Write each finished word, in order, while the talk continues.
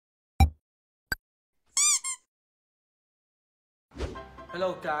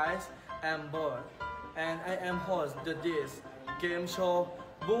Hello guys, I'm Bird and I am host of this game show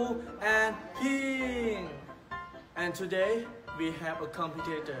Boo and Ping. And today we have a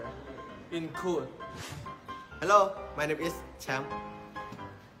competitor in Cool. Hello, my name is Cham.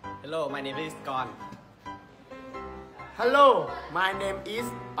 Hello, my name is Gon. Hello, my name is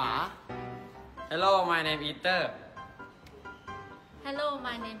Pa. Hello, my name is Ter. Hello,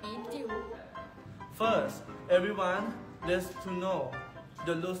 my name is Jiu. First, everyone, let's to know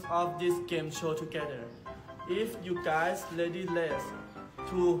the rules of this game show together. If you guys ready, let's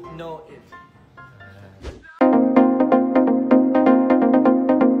to know it.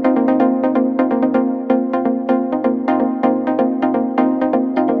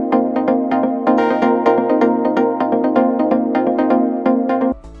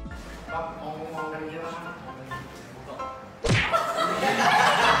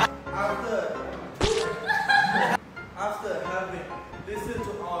 After having listened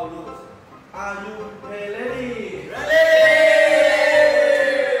to all rules, are you ready? Ready!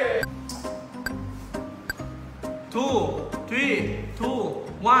 2, 3, 2,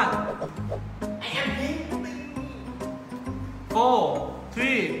 1. I am Pink. 4,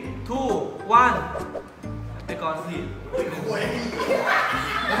 3, 2, 1.ไปก่อนสิ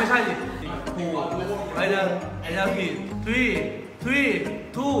ไม่ใช่สิถูกไอ้เดิมผิด 3,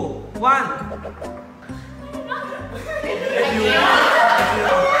 3, 2, 1.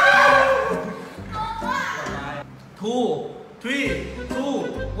 Two, 3,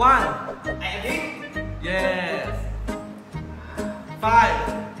 2, 1. Yes. 5,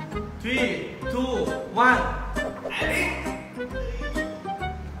 3, 2, 1.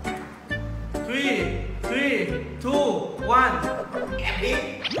 3, 3, 2, 1.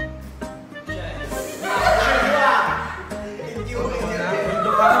ย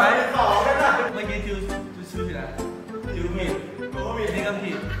กคำไหมเมื่อกี้ชื่อผิดนะชื่อผิดนี่ก็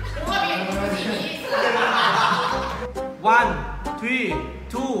ผิด 1,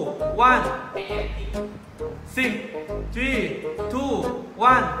 3, 2, 1. 6, 3, 2, 1.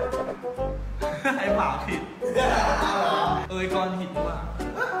 ไอ้ป่าผิดก่อนผิดว่า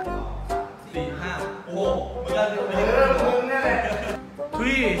4, 5, 6ไม่ได้3,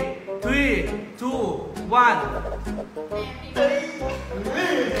 3, 2, 1.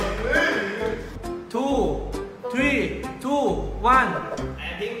 2, 3, 2, 1.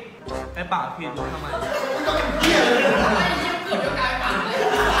 ไอ้ป่าผิดทำไม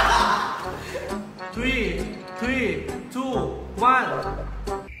 3, 3, 2, 1.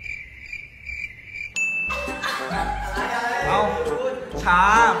 เอาช้า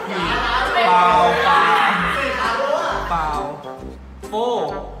ผิดเปล่า 4,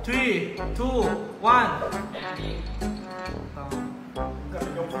 3, 2, 1. 2,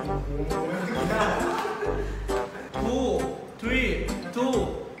 3, 2,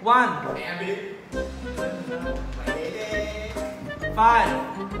 1. 5,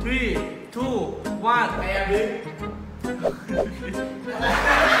 3, 2, 1.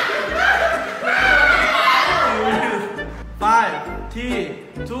 5, 3,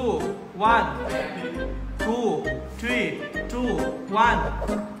 2, 1. 2, 3, 2, 1.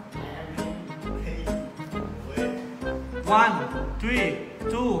 1,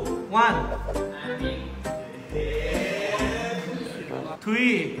 3, 2, 1.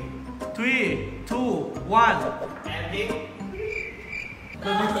 3, 3, 2, 1. เ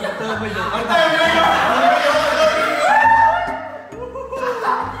ติมประโยค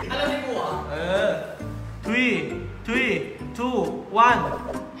อะไรที่กูอ่ะ3, 3, 2, 1. 4, 3,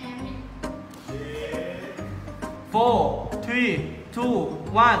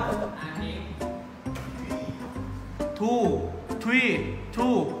 2, 1. 2, 3,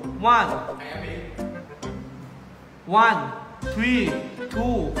 2, 1. 1, 3,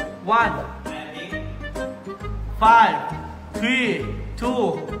 2, 1. 5, 3, 2, 1.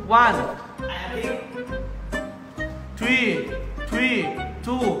 3, 3,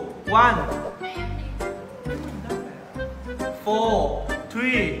 2, 1. 4, 3,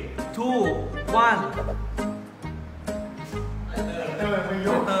 2, 1. เติมไม่ย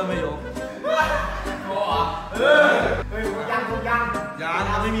กยัง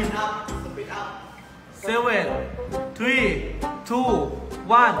ไม่มี7, 3, 2, 1.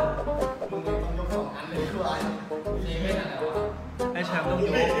 ไอ้แชมป์ต้องย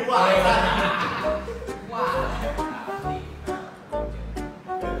ก 6,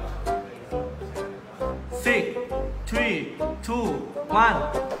 3, 2, 1.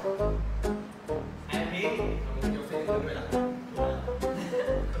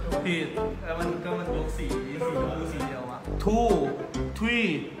 ผิดแล้วมันยกสีชมพูสีเดียวอ่ะ 2, 3,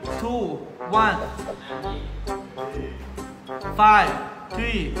 2, 1. 5,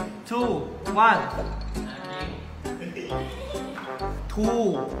 3, 2, 1.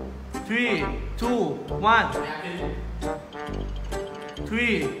 2, 3, 2, 1.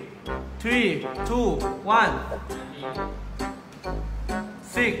 3, 3, 2, 1.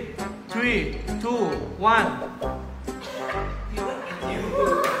 6, 3, 2, 1.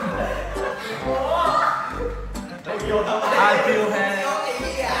 I feel hand.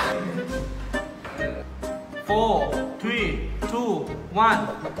 4, 3, 2, 1.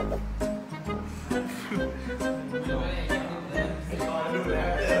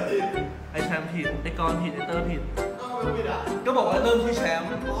 ไอแชมป์ผิด ไอกรผิด ไอเตอร์ผิด ก็บอกว่าเริ่มที่แชมป์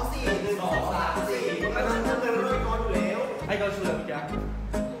ไอกรชูอะไรเมื่อกี้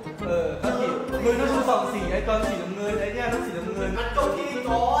ก็ผิดมือต้องชู2 สีไอกรสีน้ำเงิน ไอเนี่ยต้องสีน้ำเงิน มันจบที่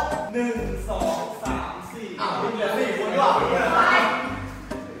ก่อน 1 2 3 4 เหลือ4 คนก่อน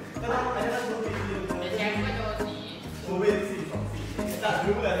ก็ต้องไอ้นั่นดูผิด แชมป์ก็โดนสี ดูผิด4 2 4แต่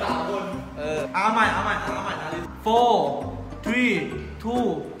ดูเหลือ3 คน เอาใหม่นะ 4 3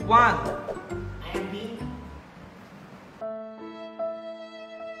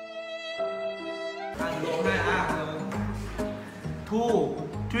 2 1 ลงให้ลง 2 3 2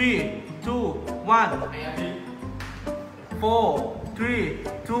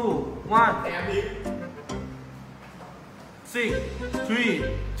 1 4 3 2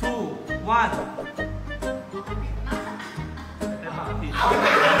 1 6 3 2 1 ไอ้หมาผิด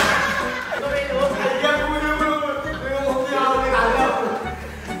ก็ไม่รู้ยังกูดูยาวเลยกันแล้ว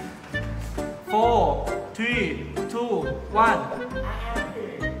 4 3 2 1 1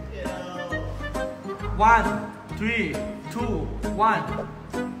 3 2 1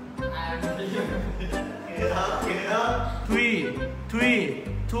 3 3 2 1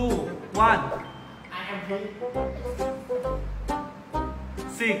 6 3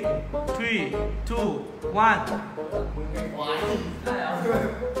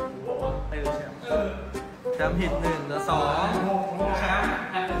 2 1 ไปเลยแชมป์ผิด1เหลือ2แ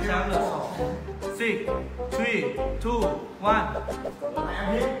ชมป์เหลือ2 6 3 2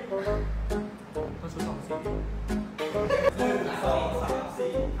 1ก็ชุด2 สี1 2 3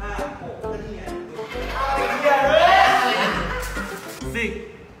 4 5 6ก็นี่ไง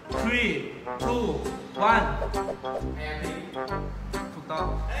6 3 2 1ถูกต้อง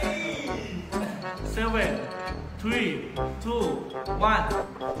7 3 2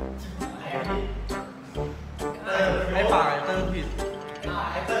 1ไอ้ป่าเติมผิด 3 3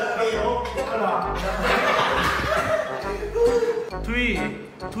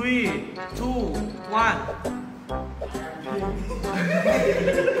 2 1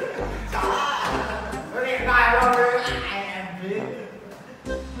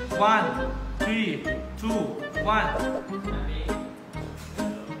 1 3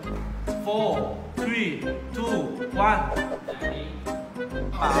 2 1 4 3 2 1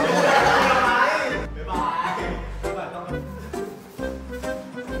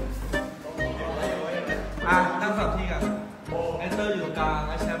 ป่านั่งสับที่กันไอเตอร์อยู่กลางไ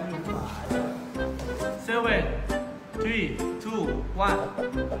อแชมป์อยู่ขวา7 3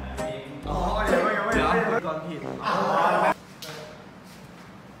 2 1เดี๋ยวก่อนผิด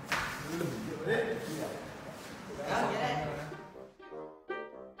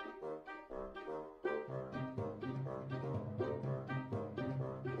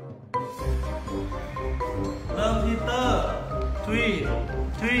เริ่มที่เตอร์3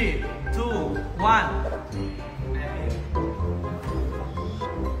 3 2 1 9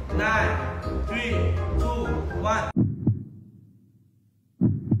 3 2 1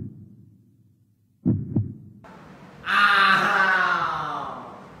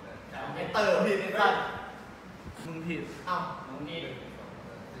 ไอ้เต๋อผิดไอ้สัตว์ มึงผิด อ้าว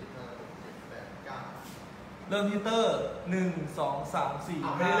เริ่มที่เตอร์1 2 3 4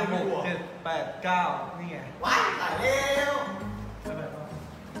 5 6 7 8 9นี่ไง ว้ายตายแล้ว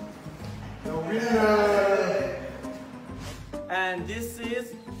And this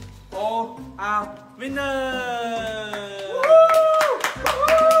is all our winner.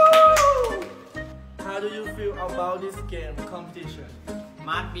 How do you feel about this game competition?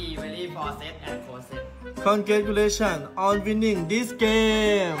 must be very for set and for set Congratulations on winning this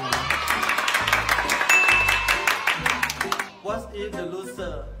game. What is the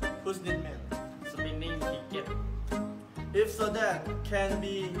loser? Whose nickname? spinning ticket If so, that can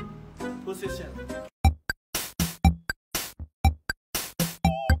be position.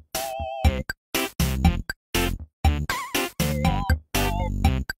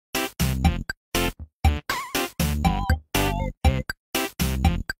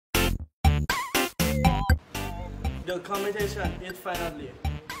 The competition is finally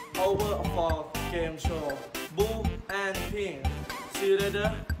over for game show Blue and Pink. see you later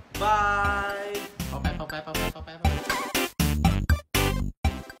bye เข้าไป 4 3 2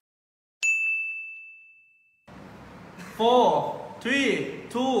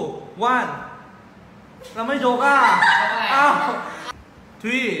 1เราไม่ยกอ่ะอ้าว3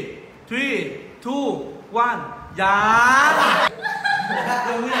 2 1ยัง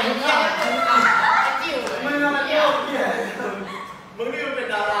มึงนี่มันเป็น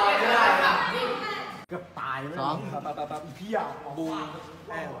ดาราไม่ได้เกือบตายเลย สอง พี่อยากบูม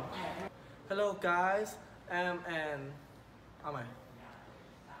แอน Hello guys I'm An เอาใหม่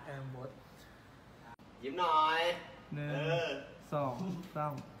I'm what ยิ้มหน่อย หนึ่งสองสา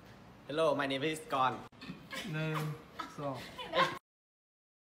ม Hello my name is Gone หนึ่งสอง